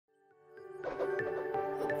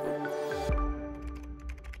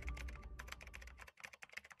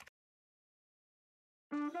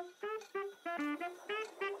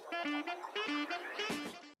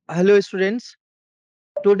Hello, students.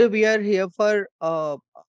 Today we are here for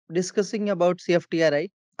discussing about CFTRI.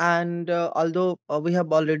 And although we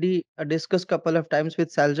have already discussed couple of times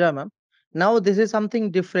with Salja ma'am, now this is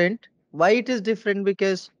something different. Why it is different?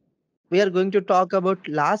 Because we are going to talk about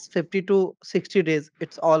last 50 to 60 days.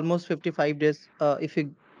 It's almost 55 days. If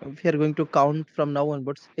you are going to count from now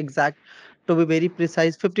onwards, exact to be very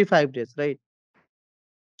precise, 55 days, right?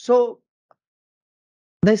 So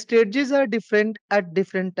the stages are different at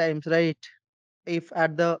different times, right? if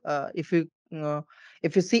at the uh, if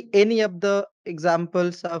you see any of the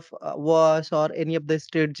examples of wars or any of the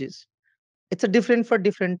stages, it's a different for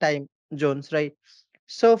different time zones, right?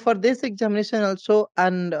 So for this examination also,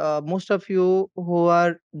 and most of you who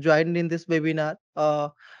are joined in this webinar,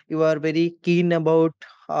 you are very keen about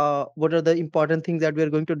what are the important things that we are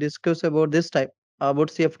going to discuss about this time about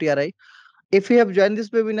CFTRI. If you have joined this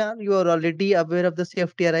webinar, you are already aware of the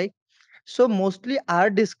CFTRI. So mostly our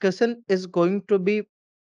discussion is going to be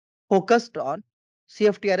focused on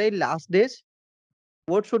CFTRI last days.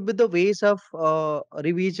 What should be the ways of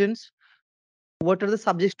revisions? What are the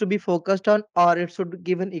subjects to be focused on, or it should be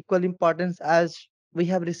given equal importance as we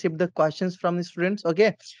have received the questions from the students?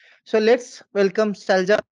 Okay, so let's welcome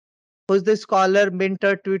Stalja, who's the scholar,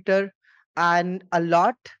 mentor, tutor, and a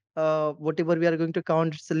lot. Whatever we are going to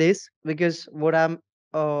count, it's less because what I'm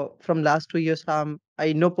from last 2 years,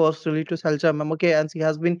 I know personally to Salja ma'am. Okay, and she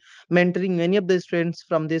has been mentoring many of the students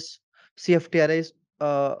from this CFTRI's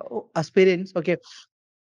aspirants. Okay,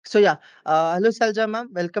 so yeah, hello Salja ma'am,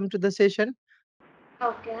 welcome to the session.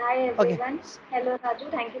 Okay, hi Okay, everyone. Hello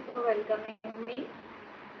Raju, thank you for welcoming me.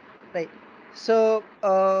 right. So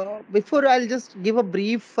before I'll just give a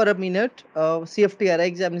brief for a minute. CFTRI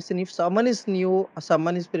examination. If someone is new,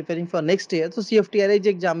 someone is preparing for next year. So CFTRI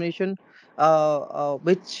examination,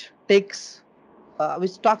 which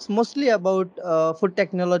talks mostly about food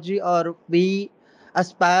technology, or we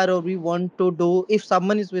aspire or we want to do. If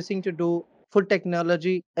someone is wishing to do food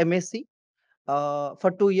technology MSc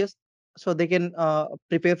for 2 years, so they can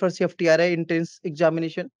prepare for CFTRI entrance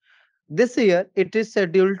examination. This year, it is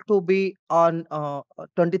scheduled to be on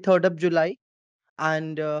 23rd of July,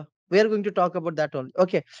 and we are going to talk about that only.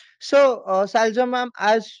 Okay, so Salja ma'am,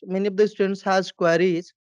 as many of the students has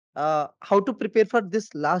queries, how to prepare for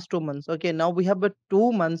this last 2 months. Okay, now we have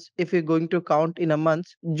 2 months if you're going to count in a month,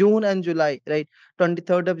 June and July, right?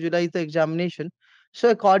 23rd of July is the examination. So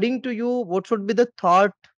according to you, what should be the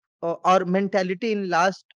thought or mentality in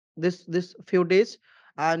last this few days?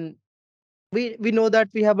 And we know that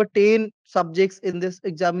we have 10 subjects in this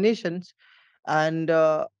examinations, and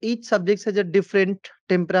each subject has a different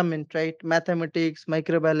temperament, right? Mathematics,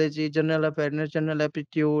 microbiology, general awareness, general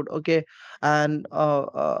aptitude. Okay, and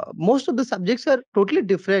most of the subjects are totally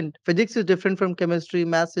different. Physics is different from chemistry,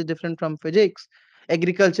 maths is different from physics,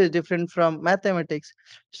 agriculture is different from mathematics.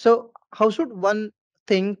 So how should one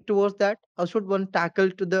think towards that? How should one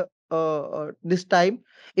tackle to the this time?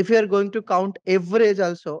 If you are going to count average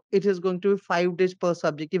also, it is going to be 5 days per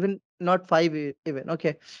subject, even not five even.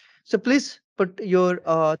 Okay, so please put your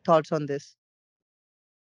thoughts on this.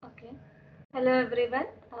 Okay. Hello everyone.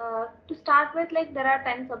 To start with, like there are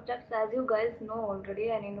 10 subjects as you guys know already,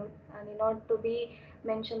 and I need not to be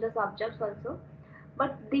mention the subjects also.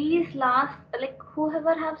 But these last, like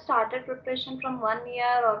whoever have started preparation from 1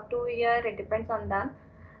 year or 2 year, it depends on them.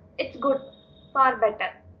 It's good, far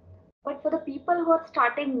better. But for the people who are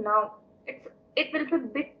starting now, it will be a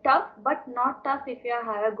bit tough, but not tough if you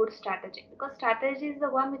have a good strategy. Because strategy is the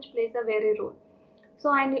one which plays a very role.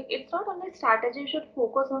 So and it's not only strategy, you should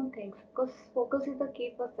focus on things because focus is the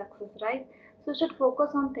key for success, right? So you should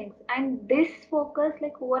focus on things, and this focus,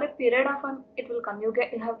 like over a period of time, it will come. You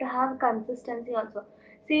have to have consistency also.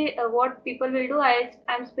 See what people will do.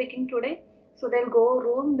 I'm speaking today, so they'll go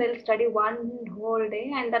room, they'll study one whole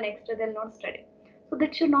day, and the next day they'll not study. So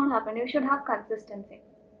that should not happen. You should have consistency.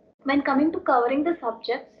 When coming to covering the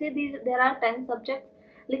subjects, see these there are 10 subjects,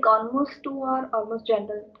 like almost two are almost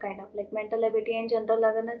general kind of like mental ability and general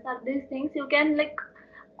awareness are these things you can like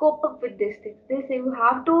cope up with these things. This you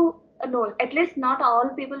have to know. At least not all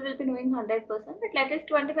people will be knowing 100%, but at least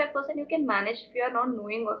 25% you can manage if you are not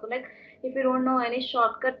knowing also. Like if you don't know any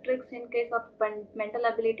shortcut tricks in case of mental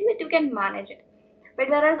ability, that you can manage it. But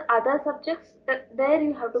whereas other subjects, there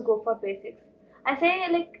you have to go for basics. I say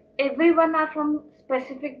like everyone are from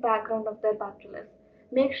specific background of their bachelor's.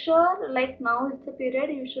 Make sure like now it's a period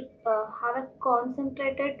you should have a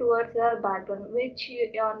concentrated towards your background, on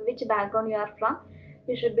which background you are from.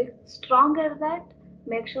 You should be stronger that.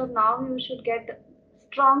 Make sure now you should get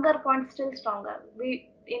stronger points, still stronger.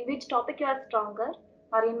 In which topic you are stronger,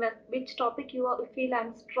 or in which topic you feel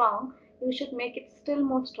I'm strong. you should make it still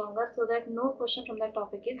more stronger so that no question from that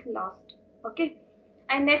topic is lost. Okay.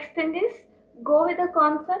 And next thing is, go with the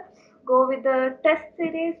concepts, go with the test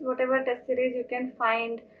series, whatever test series you can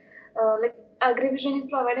find. Like Agrivision is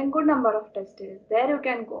providing good number of test series, there you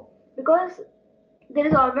can go. Because there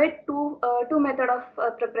is always two method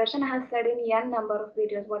of preparation. I have said in n number of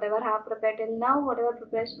videos, whatever I have prepared till now, whatever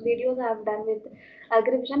preparation videos I have done with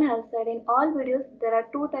Agrivision, has said in all videos there are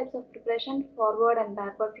two types of preparation: forward and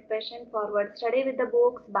backward preparation. Forward, study with the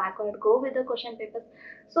books; backward, go with the question papers.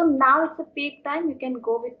 So now it's a peak time, you can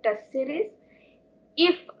go with test series.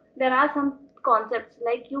 If there are some concepts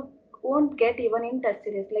like you won't get even in test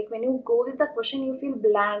series, like when you go with the question you feel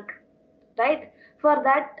blank, right? For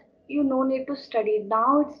that you no need to study.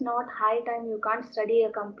 Now it's not high time, you can't study a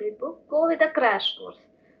complete book, go with a crash course.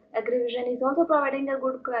 Agrivision is also providing a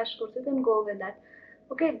good crash course, you can go with that.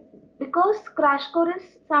 Okay. Because crash course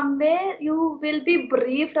is somewhere you will be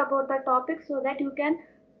briefed about the topic so that you can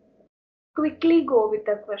quickly go with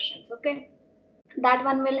the questions. Okay. That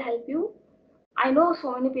one will help you. I know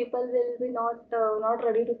so many people will be not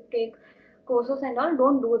ready to take courses and all.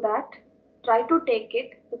 Don't do that. Try to take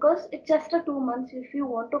it because it's just a 2 months. If you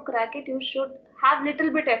want to crack it, you should have little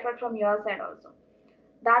bit effort from your side also.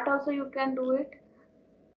 That also you can do it.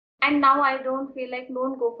 And now I don't feel like,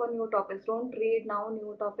 don't go for new topics, don't read now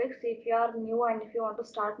new topics. If you are new and if you want to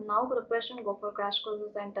start now preparation, go for crash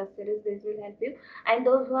courses and test series, this will help you. And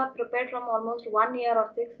those who are prepared from almost 1 year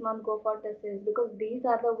or 6 months, go for test series, because these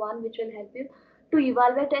are the one which will help you to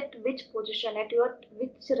evaluate at which position, at your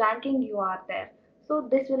which ranking you are there. So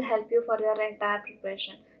this will help you for your entire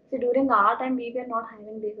preparation. See, during our time we were not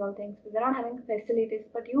having these all things, we were not having facilities,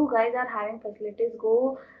 but you guys are having facilities.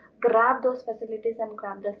 Go grab those facilities and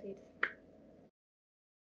grab the seats.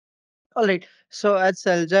 All right. So as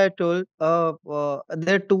Salja told,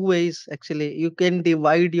 there are two ways actually. You can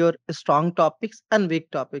divide your strong topics and weak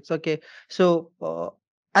topics. Okay. So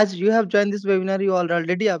as you have joined this webinar, you are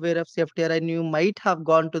already aware of CFTR and you might have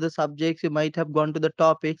gone to the subjects, you might have gone to the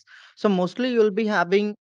topics. So mostly you'll be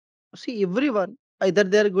having, see, everyone, either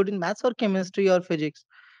they are good in maths or chemistry or physics,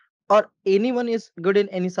 or anyone is good in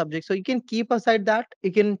any subject, so you can keep aside that,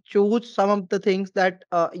 you can choose some of the things that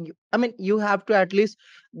I mean, you have to at least,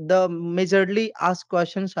 the majorly asked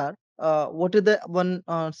questions are what is the one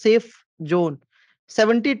safe zone.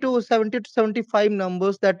 70 to 75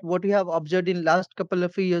 numbers, that what you have observed in last couple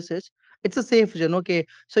of years is, it's a safe zone. Okay,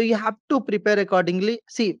 so you have to prepare accordingly.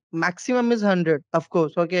 See, maximum is 100, of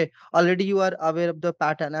course. Okay, already you are aware of the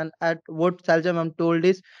pattern, and at what Saljam I'm told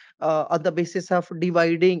is on the basis of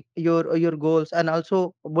dividing your goals, and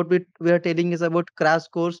also what we are telling is about crash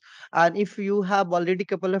course. And if you have already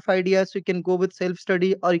couple of ideas, you can go with self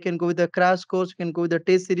study, or you can go with the crash course, you can go with the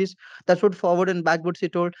test series. That's what forward and backward she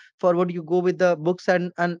told. Forward, you go with the books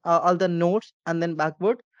and all the notes, and then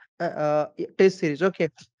backward, test series. Okay,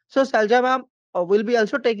 so Salja ma'am will be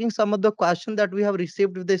also taking some of the questions that we have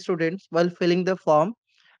received with the students while filling the form.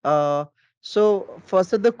 Uh, so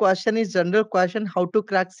first of the question is general question: how to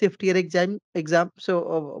crack safety year exam.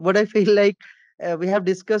 So what I feel like, we have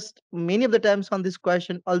discussed many of the times on this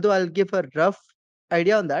question. Although I'll give a rough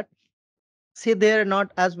idea on that. See, there are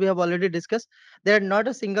not, as we have already discussed, there are not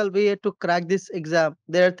a single way to crack this exam.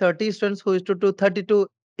 There are 30 students who is to do 32.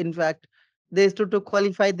 In fact, they is to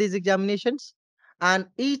qualify these examinations, and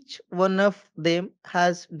each one of them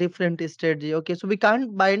has different strategy. Okay, so we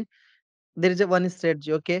can't bind, there is a one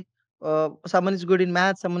strategy. Okay, someone is good in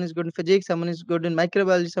math, someone is good in physics, someone is good in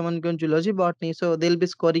microbiology, someone is good in geology, botany, so they'll be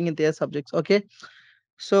scoring in their subjects. Okay,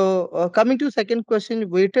 so coming to second question: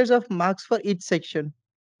 weightage of marks for each section.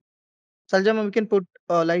 Saljama, we can put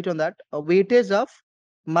light on that. Weightage of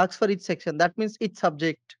marks for each section, that means each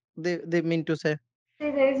subject, they mean to say. See,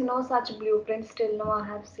 there is no such blueprint still now I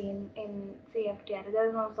have seen in CFTR. There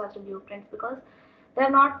is no such blueprints because they are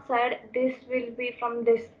not said this will be from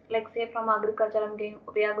this, like say from agriculture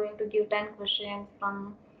we are going to give 10 questions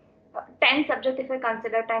from 10 subject, if I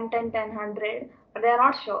consider 10, 10, 10, 100, but they are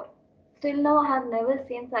not sure. Still now I have never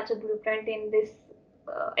seen such a blueprint in this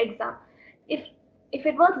exam. If if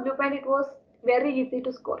it was blueprint, it was very easy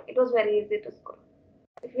to score. It was very easy to score.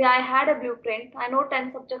 If I had a blueprint, I know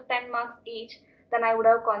 10 subject, 10 marks each, then I would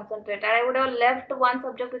have concentrated. I would have left one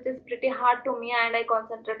subject which is pretty hard to me and I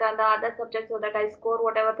concentrate on the other subject so that I score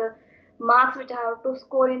whatever the marks which I have to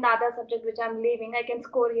score in the other subject which I'm leaving. I can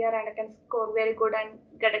score here and I can score very good and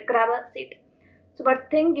grab a seat. So,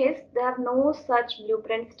 but thing is, there are no such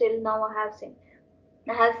blueprints till now I have seen.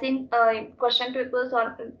 I have seen question papers,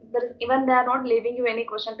 or there is, even they are not leaving you any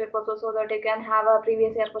question papers so that you can have a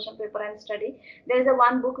previous year question paper and study. There is a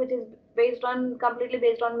one book which is based on completely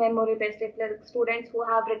based on memory based. If like students who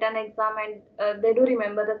have written exam and they do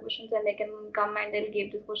remember the questions and they can come and they'll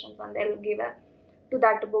give these questions and they'll give a to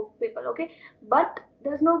that book people. Okay, but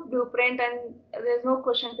there's no blueprint and there's no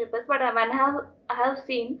question papers. But when I have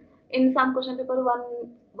seen in some question paper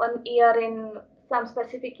one year in some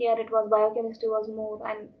specific year it was biochemistry was more,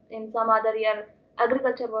 and in some other year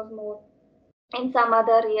agriculture was more, in some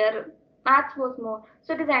other year maths was more.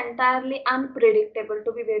 So it is entirely unpredictable,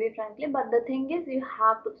 to be very frankly. But the thing is, you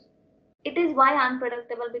have to, it is why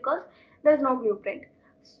unpredictable, because there is no blueprint.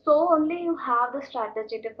 So only you have the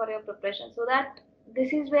strategy for your preparation, so that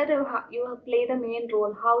this is where you play the main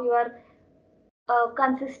role, how you are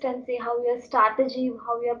consistency, how your strategy,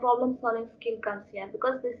 how your problem solving skill comes here.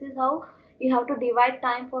 Because this is how you have to divide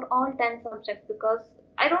time for all 10 subjects. Because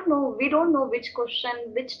I don't know, we don't know which question,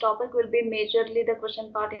 which topic will be majorly the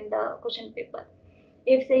question part in the question paper.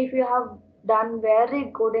 If say if you have done very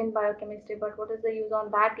good in biochemistry, but what is the use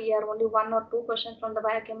on that year? Only one or two questions from the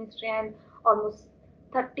biochemistry and almost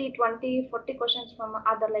 30, 20, 40 questions from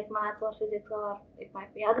other like maths or physics, or it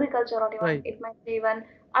might be agriculture, or even Right. it might be even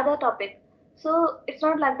other topics. So it's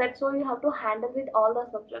not like that. So you have to handle with all the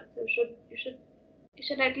subjects. You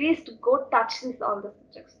should at least go touch this all the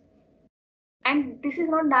subjects. And this is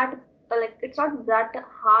not that like it's not that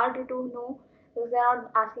hard to know, because they are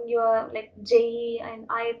not asking you like JE and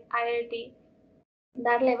IIT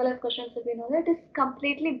that level of questions. If you know that is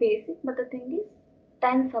completely basic, but the thing is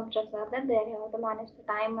 10 subjects are there you have to manage the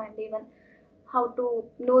time and even how to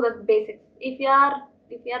know the basics. If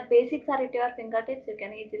your basics are at your fingertips, you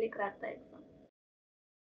can easily crack the exam.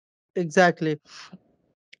 Exactly.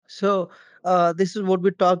 So this is what we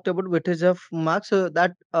talked about, weightage of marks. So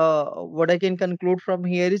that what I can conclude from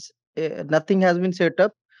here is nothing has been set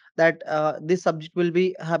up that this subject will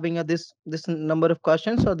be having this number of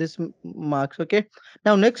questions or this marks. Okay.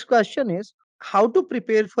 Now next question is how to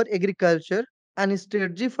prepare for agriculture and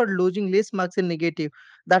strategy for losing less marks in negative.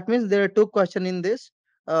 That means there are two questions in this.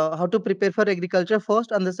 How to prepare for agriculture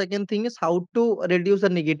first, and the second thing is how to reduce the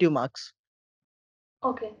negative marks.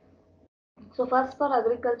 Okay. So first for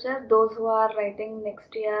agriculture, those who are writing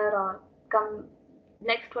next year or come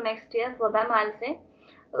next to next year, for them I'll say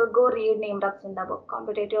go read Nimrat's in the book,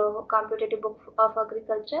 competitive book of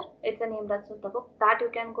agriculture. It's a Nimrat's in the book that you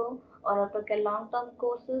can go, or take a long term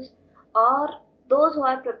courses, or those who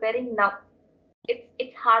are preparing now.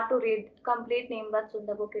 It's hard to read complete name that's in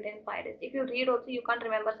the book within 5 days. If you read also, you can't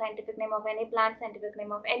remember scientific name of any plant, scientific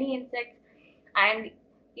name of any insects, and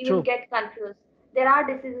you will True. get confused. There are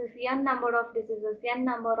diseases, n number of diseases, n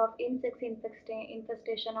number of insects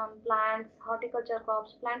infestation on plants, horticulture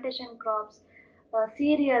crops, plantation crops,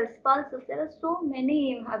 cereals, pulses. There are so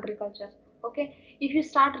many in agriculture. Okay, if you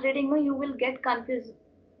start reading, no, you will get confused.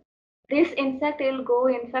 This insect will go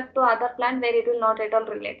infect to other plant where it will not at all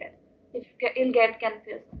related. If you'll get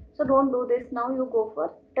confused. So don't do this now. You go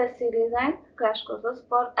for test series and crash courses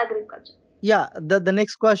for agriculture. Yeah, the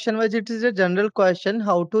next question was it is a general question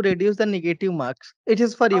how to reduce the negative marks. It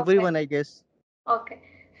is for Okay. everyone, I guess. Okay.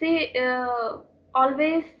 See,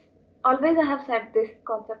 always, always I have said this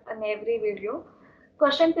concept in every video.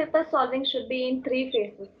 Question paper solving should be in three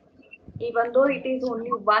phases. Even though it is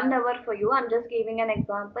only 1 hour for you, I'm just giving an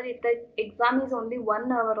example. If the exam is only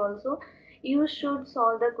 1 hour also, you should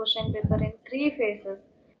solve the question paper in three phases.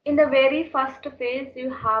 In the very first phase, you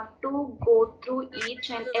have to go through each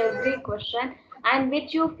and every question, and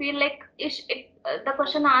which you feel like the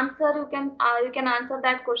question answer, you can answer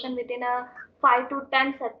that question within a 5 to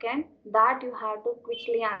 10 second, that you have to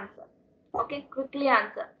quickly answer. Okay, quickly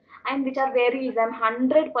answer, and which are very easy. I'm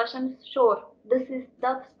 100% sure this is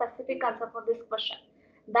the specific answer for this question,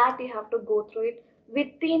 that you have to go through it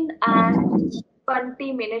within and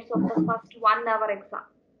 20 minutes of the first 1 hour exam.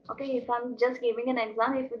 Okay, if I'm just giving an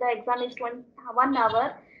exam, if the exam is 1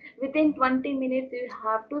 hour, within 20 minutes you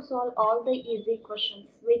have to solve all the easy questions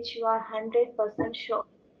which you are 100% sure.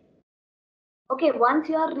 Okay, once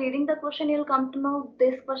you are reading the question, you'll come to know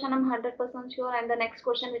this question I'm 100% sure, and the next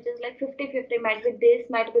question, which is like 50-50, might be this,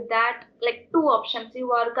 might be that, like two options.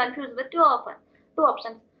 You are confused with two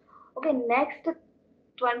options. Okay, next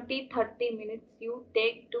 20-30 minutes you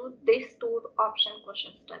take to this two option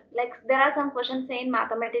question step. Like there are some questions say in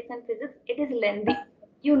mathematics and physics, it is lengthy.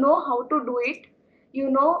 You know how to do it,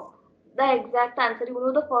 you know the exact answer, you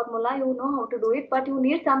know the formula, you know how to do it, but you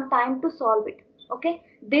need some time to solve it. Okay,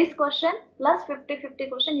 this question plus 50-50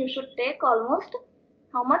 question you should take almost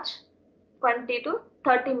how much, 20 to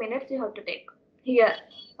 30 minutes you have to take. here.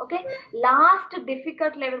 Okay, last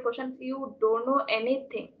difficult level questions, you don't know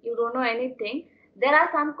anything, you don't know anything. There are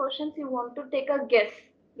some questions you want to take a guess,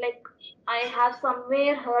 like I have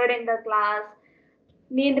somewhere heard in the class,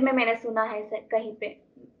 नींद में मैंने सुना है कहीं पे.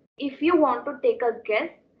 If you want to take a guess,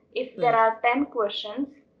 if there Right. are 10 questions,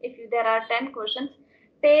 if there are 10 questions,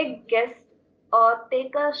 take guess or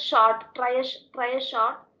take a shot, try a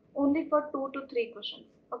shot only for 2 to 3 questions.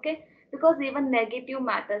 Okay, because even negative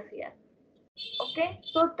matters here. Okay,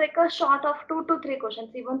 so take a shot of 2 to 3 questions,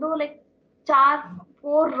 even though like char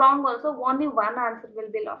 4 wrong also, only one answer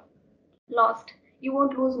will be lost. You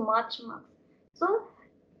won't lose much marks. So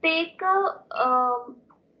take a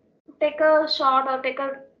take a shot or take a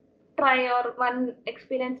try or one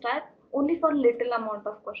experience type only for little amount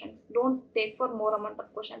of questions. Don't take for more amount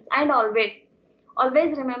of questions. And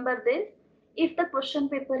always remember this: if the question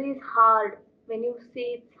paper is hard, when you say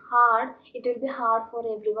it's hard, it will be hard for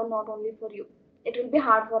everyone, not only for you. It will be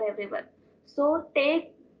hard for everyone. So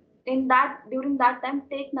take in that during that time,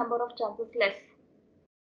 take number of chances less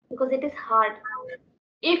because it is hard.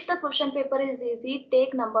 If the question paper is easy,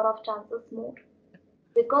 take number of chances more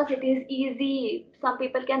because it is easy. Some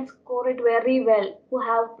people can score it very well who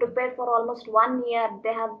have prepared for almost 1 year.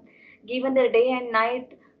 They have given their day and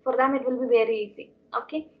night. For them, it will be very easy.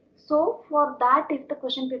 Okay. So, for that, if the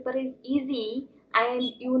question paper is easy and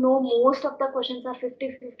you know most of the questions are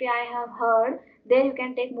 50-50, I have heard, there you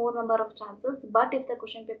can take more number of chances. But if the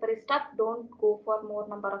question paper is tough, don't go for more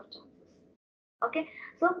number of chances. Okay,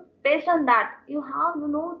 so based on that, you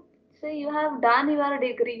know, say you have done your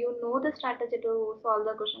degree, you know the strategy to solve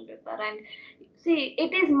the question paper. And see,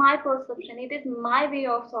 it is my perception, it is my way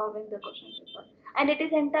of solving the question paper, and it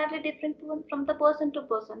is entirely different from the person to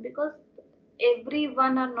person because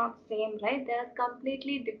everyone are not same, right? They are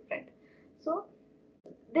completely different. So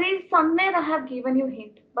there is somewhere I have given you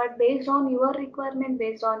hint, but based on your requirement,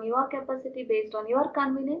 based on your capacity, based on your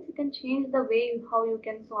convenience, you can change the way how you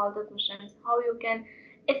can solve the questions, how you can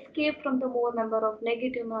escape from the more number of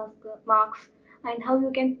negative marks, and how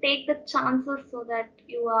you can take the chances so that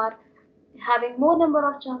you are having more number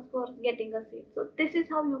of chance for getting a seat. So this is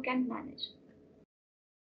how you can manage.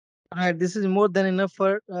 Right, this is more than enough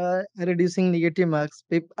for reducing negative marks.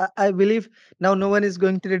 I believe now no one is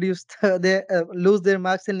going to reduce their lose their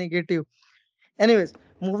marks in negative. Anyways,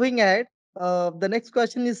 moving ahead, the next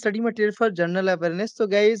question is study material for general awareness. So,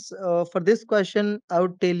 guys, for this question, I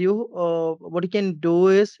would tell you what you can do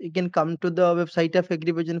is you can come to the website of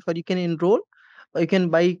AgriVision for you can enroll. Or you can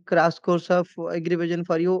buy crash course of AgriVision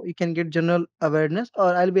for you. You can get general awareness,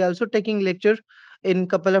 or I'll be also taking lecture in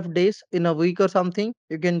couple of days, in a week or something.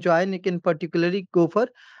 You can join. You can particularly go for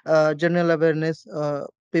general awareness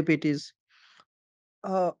PPTs.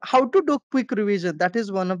 How to do quick revision? That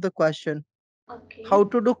is one of the question. Okay. How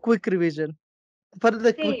to do quick revision? For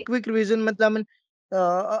the See, quick revision, matlab, I mean,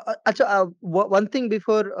 acha, one thing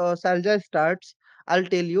before Salja starts, I'll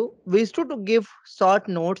tell you. We used to give short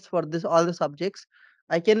notes for this all the subjects.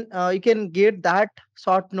 You can get that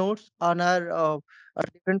short notes on our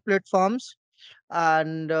different platforms,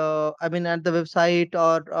 and I mean at the website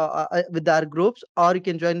or with our groups, or you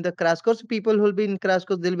can join the crash course. People who will be in crash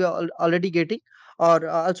course, they'll be already getting. Or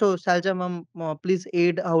also, Salja ma'am, please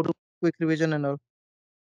aid how to quick revision and all.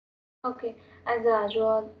 okay, as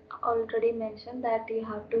Raju already mentioned that you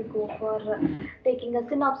have to go for taking a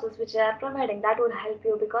synopsis which they are providing. That would help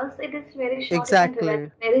you because it is very short. You can revise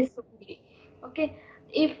Exactly. very soon. Okay,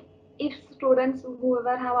 if if students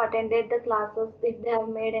whoever have attended the classes, if they have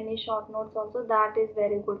made any short notes also, that is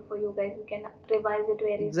very good for you guys. You can revise it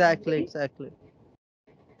very Exactly, soonly. exactly.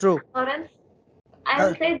 True. Or else I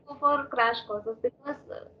will Uh, say go for crash courses because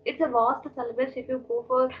it's a vast syllabus. If you go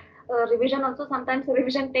for revision, also sometimes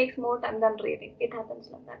revision takes more time than reading. It happens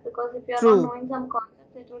like that because if you are not true. knowing some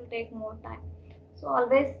concepts, it will take more time. So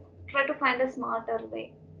always try to find a smarter way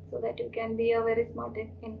so that you can be a very smart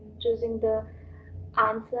in choosing the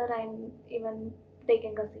answer and even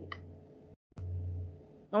taking a seat.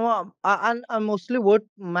 And mostly what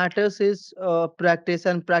matters is practice,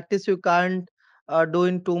 and practice you can't do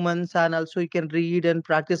in 2 months, and also you can read and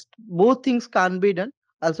practice. Both things can be done.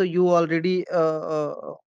 Also, you already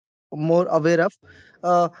more aware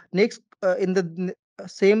of. Next, in the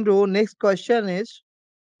same row, next question is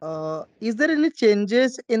there any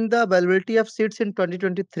changes in the availability of seats in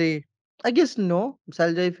 2023? I guess no.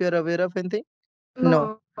 Salja, if you're aware of anything,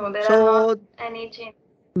 no. No, there are not So any change.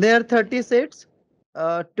 there are 30 seats.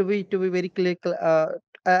 To be very clear,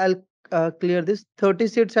 I'll clear this. 30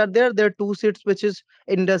 seats are there. There are two seats which is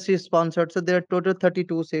industry sponsored. So there are total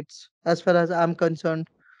 32 seats as far as I'm concerned.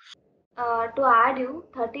 To add you,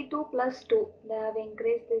 32 plus 2. They have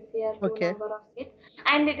increased this year to Okay. number of seats.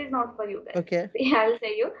 And it is not for you guys. Okay. See, I'll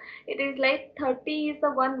say you. It is like 30 is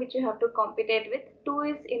the one which you have to compete with. 2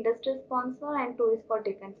 is industry sponsor and 2 is for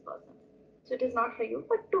defense persons. So it is not for you.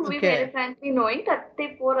 But to be Okay. very frankly knowing,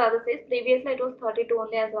 34 other seats. Previously it was 32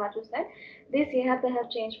 only as Raju said. This year they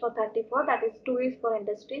have changed for 34. That is 2 is for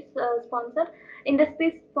industry sponsor.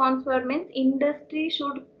 Industry sponsor means industry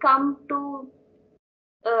should come to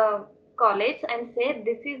uh, college and say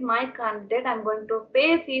this is my candidate, I'm going to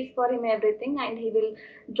pay fees for him everything and he will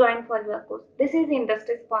join for your course. This is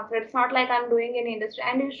industry sponsored. It's not like I'm doing in industry,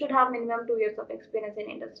 and you should have minimum 2 years of experience in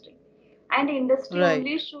industry, and industry Right.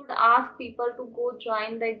 only should ask people to go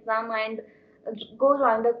join the exam and go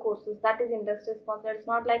join the courses. That is industry sponsored. It's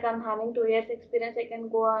not like I'm having 2 years experience, I can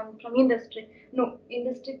go on from industry. No,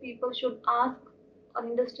 industry people should ask, or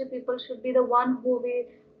industry people should be the one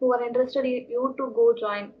who are interested in you to go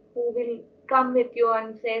join, who will come with you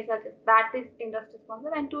and say such as that is industry sponsor.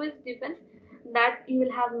 And two is defense, that you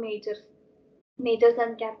will have majors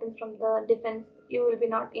and captains from the defense. You will be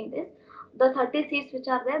not in this. The 30 seats which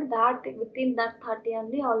are there, that within that 30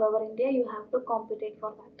 only all over India you have to compete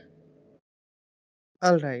for that.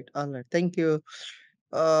 All right. All right. Thank you.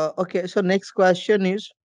 Okay. So next question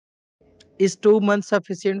is 2 months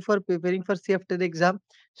sufficient for preparing for CFT exam?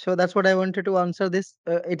 So that's what I wanted to answer this.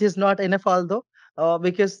 It is not enough, although,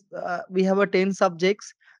 because we have a 10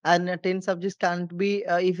 subjects, and 10 subjects can't be,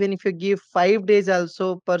 even if you give 5 days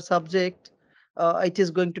also per subject, it is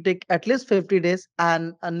going to take at least 50 days,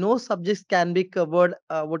 and no subjects can be covered,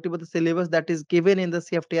 whatever the syllabus that is given in the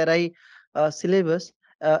CFTRI syllabus.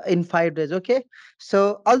 In 5 days, okay.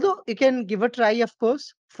 So, although you can give a try, of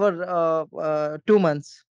course, for 2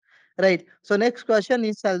 months. Right. So next question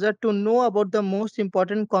is, Salja, to know about the most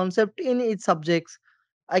important concept in its subjects.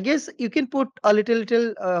 I guess you can put a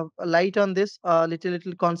little light on this,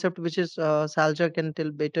 little concept which is, Salja can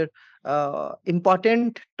tell better,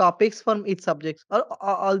 important topics from each subjects, or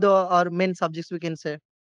although our main subjects we can say.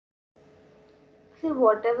 See,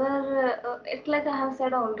 whatever, it's like I have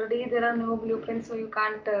said already, there are no blueprints, so you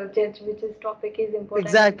can't judge which is topic is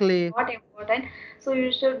important and which is Exactly. not important. So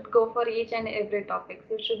you should go for each and every topic.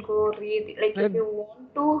 You should go read, like if Right. you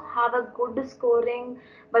want to have a good scoring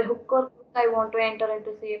by hook or crook, I want to enter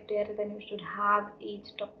into CFTR, then you should have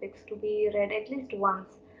each topics to be read at least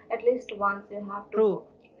once. At least once you have to True. go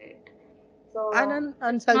through it. So And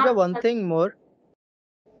it's not Salja, one such. thing more.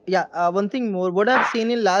 Yeah, one thing more. What I've seen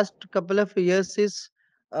in last couple of years is,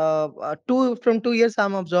 2 years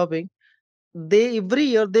I'm observing, they every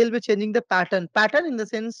year they'll be changing the pattern in the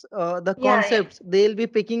sense, the Yeah, yeah. concepts, they'll be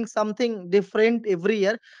picking something different every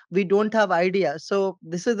year. We don't have idea, so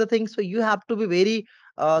this is the thing. So you have to be very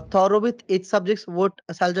thorough with each subjects, what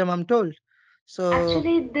Salja ma'am told. So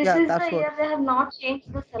Actually, this yeah, is the that's what. year they have not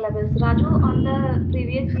changed the syllabus. Raju, on the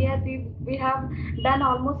previous year, we have done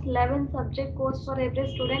almost 11 subject course for every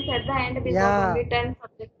student. At the end, we got Yeah. only 10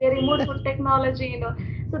 subjects. They removed food technology.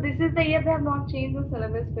 So this is the year they have not changed the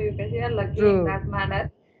syllabus for you guys. You are lucky in True. that manner.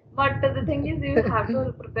 But the thing is, you have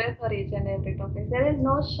to prepare for each and every topic. There is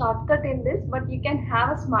no shortcut in this, but you can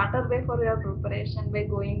have a smarter way for your preparation by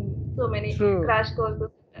going so many True. crash courses.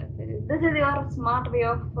 This is your smart way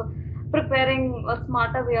of preparing, a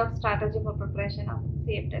smarter way of strategy for preparation of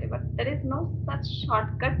CFTR. But there is no such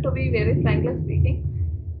shortcut, to be very frankly speaking.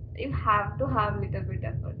 You have to have little bit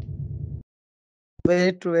effort.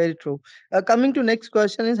 Very true, very true. Coming to next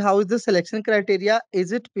question is, how is the selection criteria?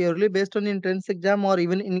 Is it purely based on entrance exam, or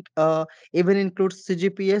even includes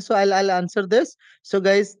CGPA? So I'll answer this. So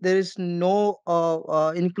guys, there is no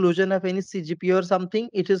inclusion of any CGPA or something.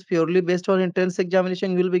 It is purely based on entrance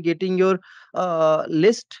examination. You will be getting your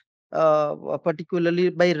list, particularly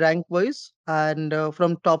by rank wise, and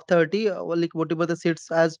from top 30, like whatever the seats,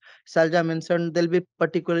 as Salja mentioned, they'll be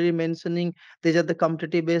particularly mentioning these are the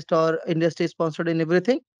competitive based or industry sponsored and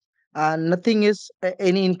everything, and nothing is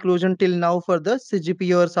any inclusion till now for the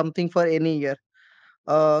CGPA or something for any year.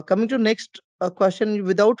 Coming to next question,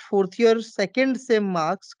 without fourth year second same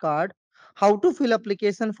marks card, how to fill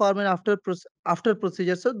application form and after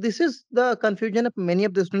procedure? So this is the confusion of many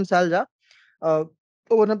of the students, Alja. uh,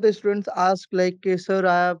 One of the students asked, like, sir,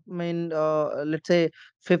 I have, I mean, let's say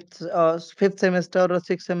fifth semester or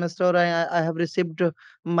sixth semester, I have received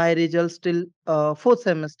my results till fourth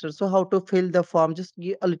semester, so how to fill the form? Just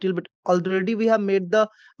give a little bit. Already we have made the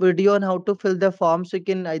video on how to fill the form, so you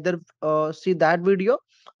can either see that video,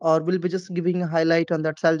 or we'll be just giving a highlight on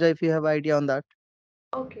that. Salja, if you have idea on that.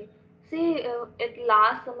 Okay. See, at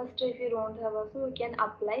last semester, if you don't have also, you can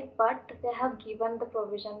apply, but they have given the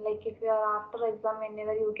provision. Like if you are after exam,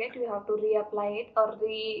 whenever you get, you have to reapply it or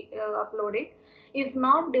re-upload it. If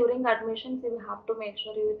not, during admissions, you have to make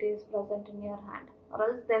sure it is present in your hand, or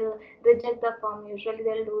else they'll reject the form. Usually,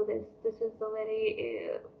 they'll do this. This is a very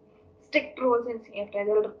strict rules in CFTRI.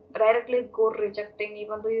 They will directly go rejecting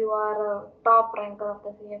even though you are a top ranker of the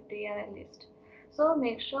CFTRI list. So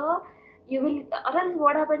make sure you will, or else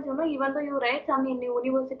what happens, even though you write, some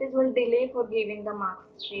universities will delay for giving the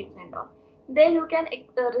marks sheets and all. Then you can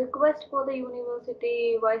request for the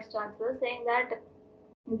university vice chancellor saying that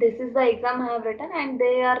this is the exam I have written and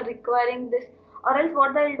they are requiring this, or else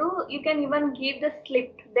what they'll do, you can even give the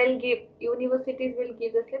slip. They'll give, universities will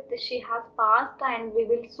give the slip that she has passed and we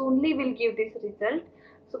will soonly will give this result.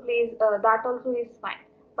 So please, that also is fine.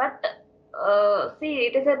 But see,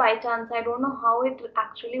 it is a by chance. I don't know how it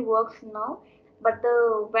actually works now. But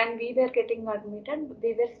when we were getting admitted,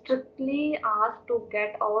 we were strictly asked to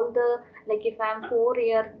get all the, like if I'm 4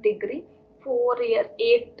 year degree, 4 year,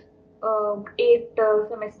 eight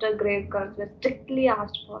semester grade cards were strictly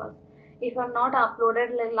asked for us. If I'm not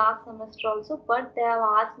uploaded like last semester also, but they have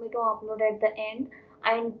asked me to upload at the end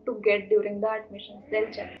and to get during the admissions.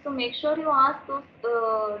 They'll check. So make sure you ask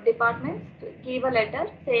those departments to give a letter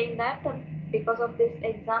saying that because of this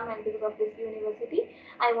exam and because of this university,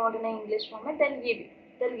 I want in an English format. They'll give you.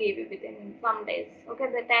 They'll give you within some days. Okay,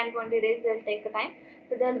 the 10-20 days they'll take the time,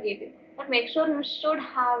 so they'll give you. But make sure you should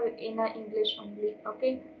have in a English only.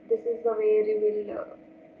 Okay, this is the way you will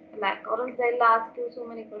lack, or else they'll ask you so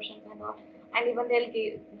many questions and all, and even they'll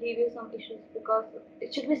give you some issues because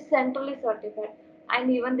it should be centrally certified.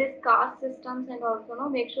 And even this caste systems and also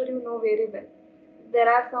make sure you know very well. There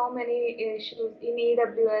are so many issues in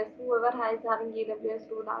EWS. Whoever is having EWS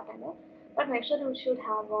do that and all. But make sure you should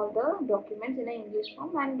have all the documents in an English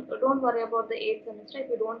form, and don't worry about the 8th semester. If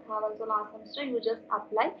you don't have also last semester, you just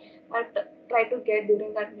apply, but try to get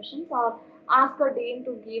during the admissions or ask a dean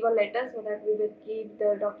to give a letter so that we will keep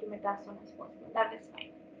the document as soon as possible. That is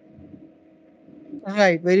fine.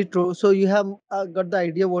 Right, very true. So you have got the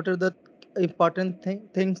idea what are the important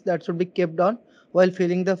things that should be kept on while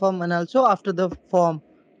filling the form and also after the form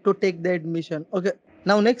to take the admission. Okay.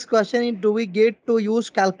 Now next question is, do we get to use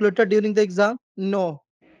calculator during the exam? No.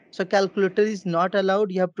 So calculator is not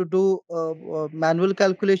allowed. You have to do manual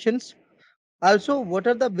calculations. Also, what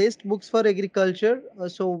are the best books for agriculture?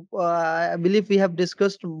 I believe we have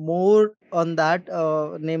discussed more on that.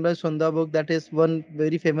 Nameless Sundar book, that is one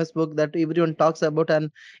very famous book that everyone talks about,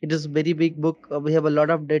 and it is very big book. We have a lot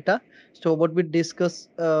of data. So what we discuss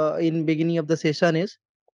in beginning of the session is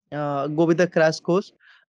go with the crash course.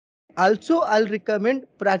 Also, I'll recommend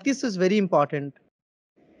practice is very important.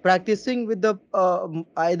 Practicing with the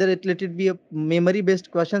either let it be a memory based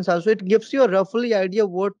questions also, it gives you a roughly idea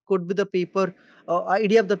what could be the paper,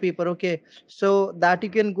 idea of the paper. Okay, so that you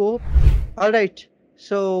can go. All right,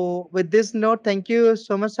 so with this note, thank you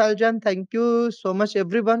so much, Saljan. Thank you so much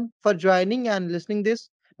everyone for joining and listening this,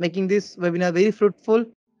 making this webinar very fruitful.